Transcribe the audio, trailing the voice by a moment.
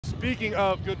Speaking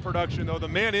of good production, though, the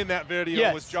man in that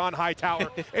video was John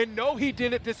Hightower. And no, he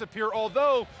didn't disappear,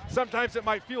 although sometimes it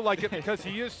might feel like it because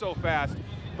he is so fast.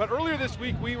 But earlier this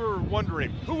week, we were wondering,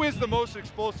 who is the most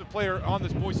explosive player on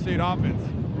this Boise State offense?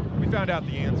 We found out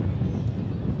the answer.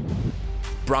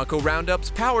 Bronco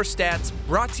Roundup's Power Stats,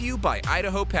 brought to you by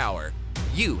Idaho Power.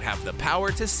 You have the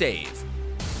power to save.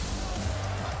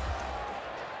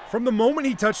 From the moment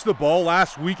he touched the ball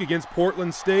last week against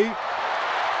Portland State,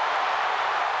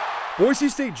 Boise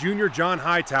State junior John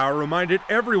Hightower reminded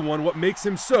everyone what makes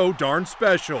him so darn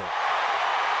special.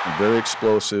 Very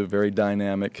explosive, very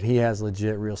dynamic. He has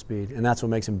legit real speed, and that's what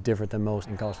makes him different than most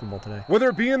in college football today. Whether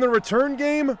it be in the return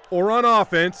game or on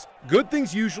offense, good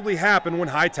things usually happen when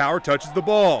Hightower touches the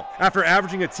ball. After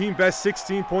averaging a team-best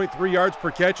 16.3 yards per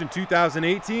catch in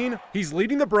 2018, he's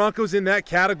leading the Broncos in that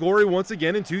category once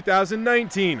again in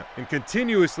 2019, and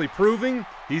continuously proving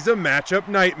he's a matchup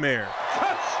nightmare.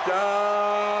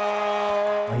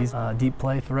 He's a deep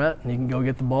play threat, and he can go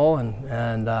get the ball,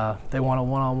 and they want to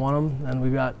one-on-one him, and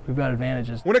we've got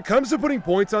advantages. When it comes to putting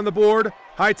points on the board,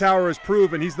 Hightower has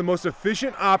proven he's the most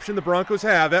efficient option the Broncos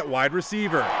have at wide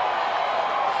receiver.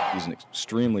 He's an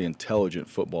extremely intelligent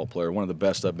football player, one of the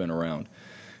best I've been around,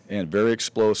 and very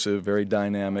explosive, very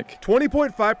dynamic.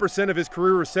 20.5% of his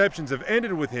career receptions have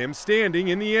ended with him standing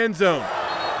in the end zone.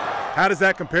 How does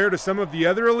that compare to some of the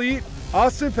other elite?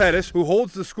 Austin Pettis, who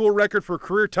holds the school record for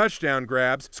career touchdown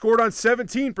grabs, scored on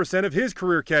 17% of his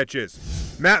career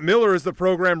catches. Matt Miller is the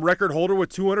program record holder with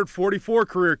 244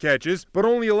 career catches, but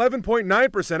only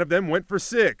 11.9% of them went for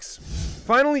 6.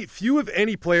 Finally, few if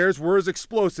any players were as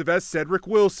explosive as Cedric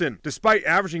Wilson. Despite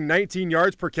averaging 19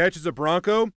 yards per catch as a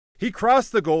Bronco, he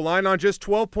crossed the goal line on just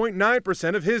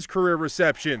 12.9% of his career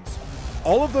receptions.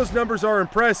 All of those numbers are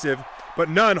impressive, but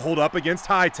none hold up against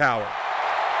Hightower.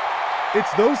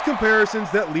 It's those comparisons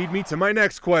that lead me to my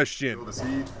next question. Is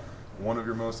he one of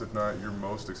your most, if not your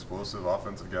most explosive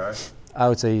offensive guy? I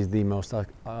would say he's the most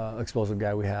explosive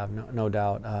guy we have, no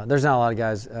doubt. There's not a lot of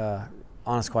guys,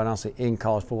 quite honestly, in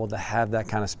college football that have that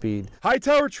kind of speed.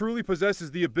 Hightower truly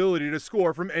possesses the ability to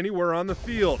score from anywhere on the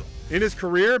field. In his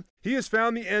career, he has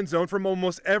found the end zone from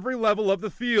almost every level of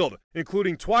the field,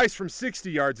 including twice from 60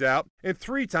 yards out and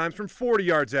 3 times from 40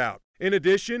 yards out. In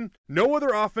addition, no other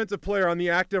offensive player on the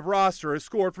active roster has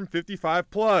scored from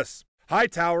 55 plus.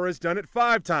 Hightower has done it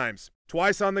 5 times,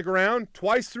 twice on the ground,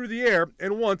 twice through the air,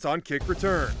 and once on kick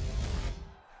return.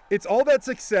 It's all that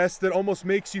success that almost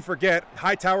makes you forget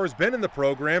Hightower's been in the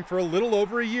program for a little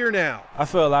over a year now. I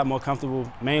feel a lot more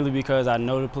comfortable, mainly because I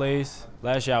know the plays.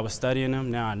 Last year I was studying them,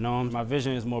 now I know them. My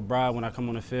vision is more broad when I come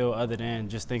on the field other than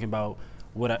just thinking about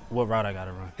what route I got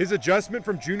to run. His adjustment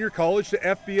from junior college to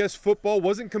FBS football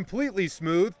wasn't completely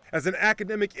smooth, as an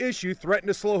academic issue threatened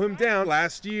to slow him down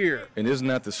last year. And isn't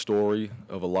that the story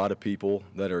of a lot of people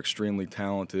that are extremely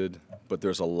talented, but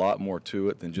there's a lot more to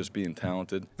it than just being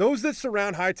talented? Those that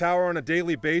surround Hightower on a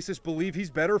daily basis believe he's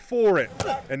better for it.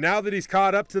 And now that he's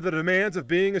caught up to the demands of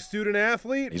being a student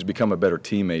athlete, He's become a better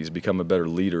teammate, he's become a better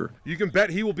leader. You can bet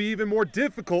he will be even more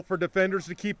difficult for defenders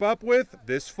to keep up with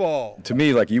this fall. To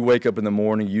me, like, you wake up in the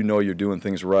morning, you know you're doing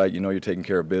things right, you know you're taking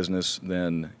care of business,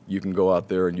 then you can go out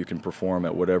there and you can perform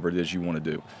at whatever it is you want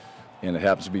to do. And it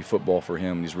happens to be football for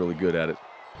him, and he's really good at it.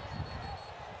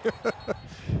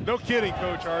 No kidding,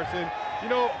 Coach Arson. You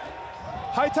know,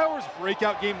 Hightower's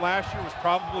breakout game last year was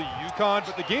probably UConn,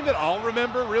 but the game that I'll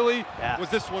remember really was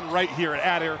this one right here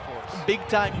at Air Force. Big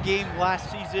time game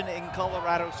last season in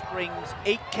Colorado Springs.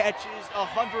 8 catches,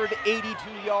 182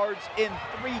 yards, and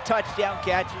 3 touchdown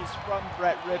catches from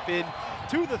Brett Rippon.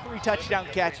 2 of the 3 touchdown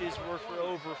catches were for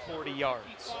over 40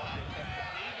 yards.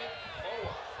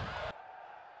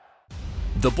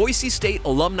 The Boise State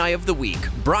Alumni of the Week,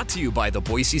 brought to you by the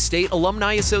Boise State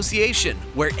Alumni Association,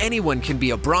 where anyone can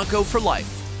be a Bronco for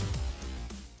life.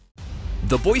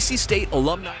 The Boise State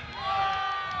Alumni.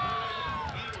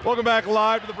 Welcome back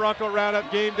live to the Bronco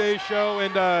Roundup Game Day show,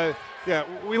 and yeah,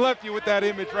 we left you with that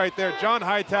image right there. John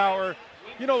Hightower,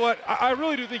 you know what, I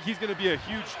really do think he's going to be a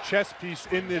huge chess piece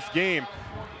in this game.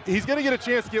 He's going to get a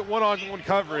chance to get one-on-one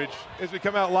coverage as we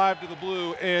come out live to the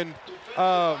blue, and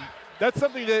that's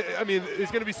something that, I mean, is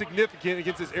going to be significant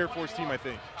against this Air Force team, I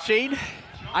think. Shane,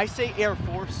 I say Air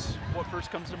Force. What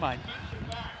first comes to mind?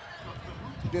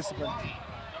 Discipline.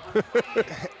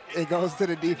 It goes to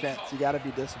the defense. You got to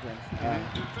be disciplined.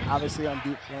 Obviously, on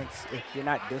defense, if you're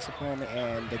not disciplined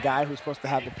and the guy who's supposed to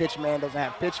have the pitch man doesn't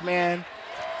have pitch man,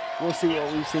 we'll see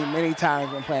what we've seen many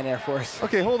times when playing Air Force.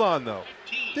 Okay, hold on, though.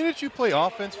 Didn't you play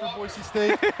offense for Boise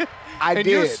State? I did. And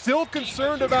you're still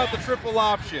concerned about the triple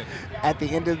option. At the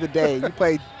end of the day, you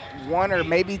play one or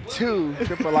maybe two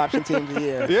triple option teams a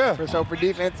year. Yeah. So for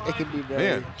defense, it can be very.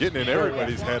 Man, getting in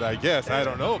everybody's head, I guess. I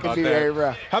don't know about It can be that. very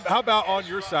rough. How about on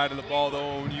your side of the ball,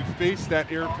 though, when you face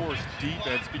that Air Force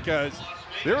defense? Because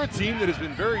they're a team that has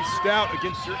been very stout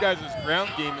against your guys' ground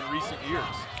game in recent years.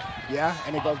 Yeah,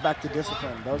 and it goes back to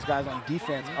discipline. Those guys on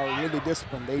defense are really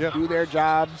disciplined. They do their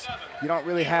jobs. You don't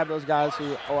really have those guys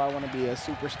who, oh, I want to be a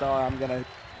superstar. I'm going to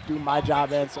do my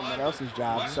job and someone else's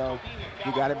job. So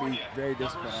you got to be very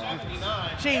disciplined on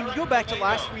offense. Shane, you go back to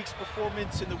last week's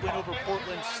performance in the win over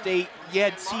Portland State. You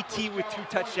had CT with 2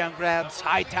 touchdown grabs.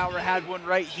 Hightower had one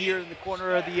right here in the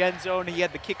corner of the end zone. He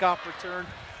had the kickoff return.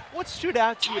 What stood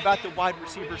out to you about the wide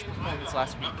receivers' performance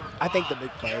last week? I think the big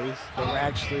plays. They were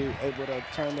actually able to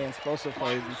turn the explosive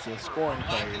plays into scoring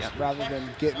plays rather than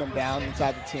getting them down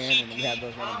inside the 10, and we had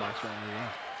those running backs running around.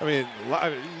 I mean,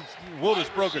 Will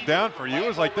just broke it down for you. It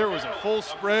was like there was a full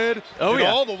spread. Oh, and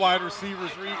yeah. all the wide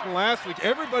receivers were eating last week.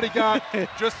 Everybody got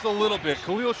just a little bit.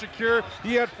 Khalil Shakir,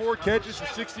 he had 4 catches for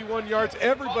 61 yards.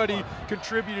 Everybody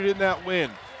contributed in that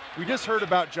win. We just heard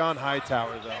about John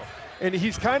Hightower, though. And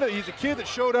he's a kid that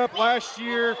showed up last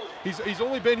year. He's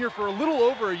only been here for a little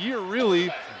over a year,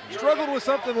 really. Struggled with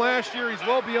something last year. He's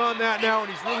well beyond that now,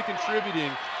 and he's really contributing.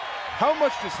 How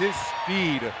much does his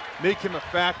speed make him a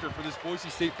factor for this Boise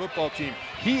State football team?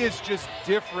 He is just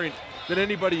different than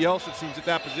anybody else, it seems, at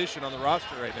that position on the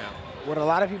roster right now. What a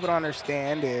lot of people don't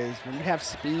understand is when you have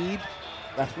speed,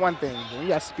 that's one thing. When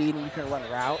you have speed and you can run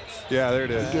routes, yeah, there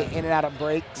it is. you get in and out of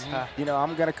breaks. You know,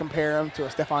 I'm going to compare him to a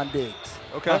Stephon Diggs.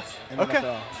 Okay.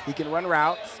 NFL. He can run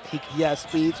routes. He has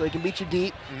speed, so he can beat you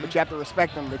deep, but you have to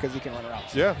respect him because he can run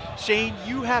routes. Yeah. Shane,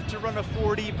 you have to run a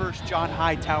 40 versus John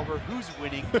Hightower. Who's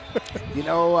winning? You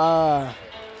know,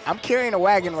 I'm carrying a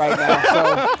wagon right now. So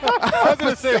I was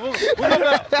going to say, we'll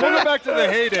go back to the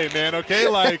heyday, man, okay?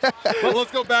 But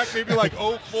let's go back maybe like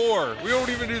 04. We don't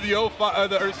even do the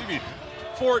 05,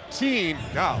 14.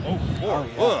 God, 04.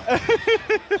 Oh,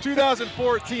 yeah.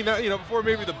 2014, before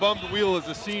maybe the bummed wheel as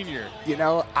a senior. You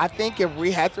know, I think if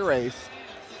we had to race,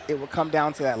 it would come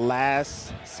down to that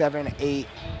last 7, 8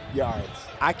 yards.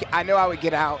 I know I would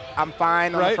get out. I'm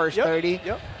fine on the first 30.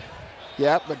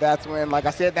 Yep, but that's when, like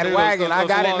I said, that wagon, I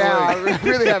got it now. I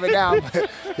really have it down. But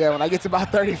yeah, when I get to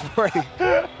about 30, 40,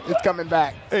 it's coming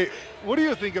back. Hey, what do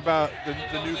you think about the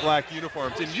new black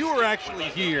uniforms? And you were actually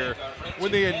here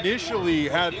when they initially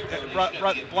brought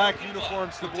black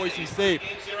uniforms to Boise State.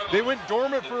 They went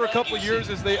dormant for a couple of years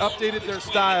as they updated their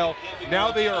style.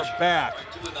 Now they are back.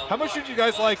 How much did you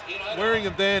guys like wearing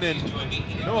them then? And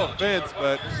no offense,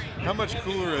 but how much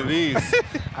cooler are these?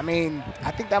 I mean,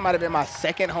 I think that might have been my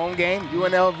second home game,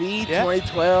 UNLV,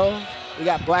 2012. We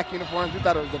got black uniforms. We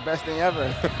thought it was the best thing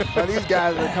ever. So these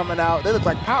guys are coming out. They look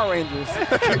like Power Rangers.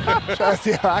 Trying to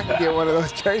see how I can get one of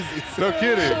those jerseys. No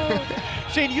kidding.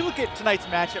 Shane, you look at tonight's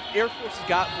matchup. Air Force has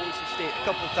got Boise State a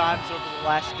couple of times over the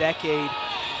last decade.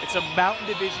 It's a Mountain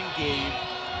Division game,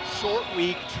 short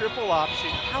week, triple option.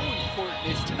 How important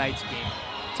is tonight's game?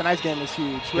 Tonight's game is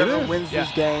huge. Whoever wins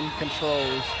this game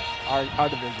controls our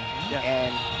division.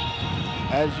 And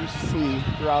as you see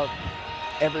throughout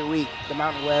every week, the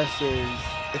Mountain West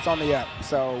it's on the up.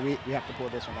 So we have to pull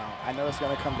this one out. I know it's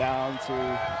going to come down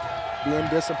to being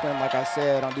disciplined, like I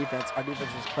said, on defense. Our defense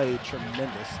has played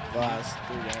tremendous the last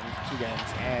 2 games,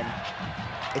 and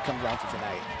it comes down to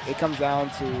tonight. It comes down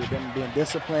to them being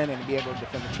disciplined and be able to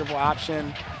defend the triple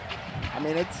option. I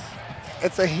mean,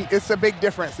 it's a big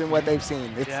difference than what they've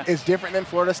seen. It's different than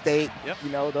Florida State. You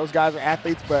know, those guys are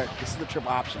athletes, but this is the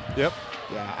triple option.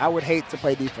 Yeah, I would hate to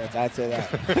play defense. I'd say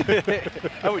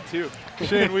that. I would too.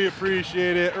 Shane, we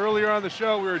appreciate it. Earlier on the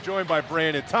show, we were joined by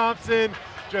Brandon Thompson.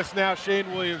 Just now, Shane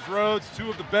Williams-Rhodes, 2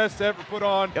 of the best to ever put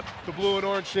on the blue and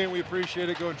orange. Shane, we appreciate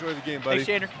it. Go enjoy the game, buddy.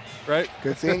 Thanks, Shaner. Right?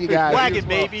 Good seeing you guys. Wagon,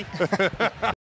 baby.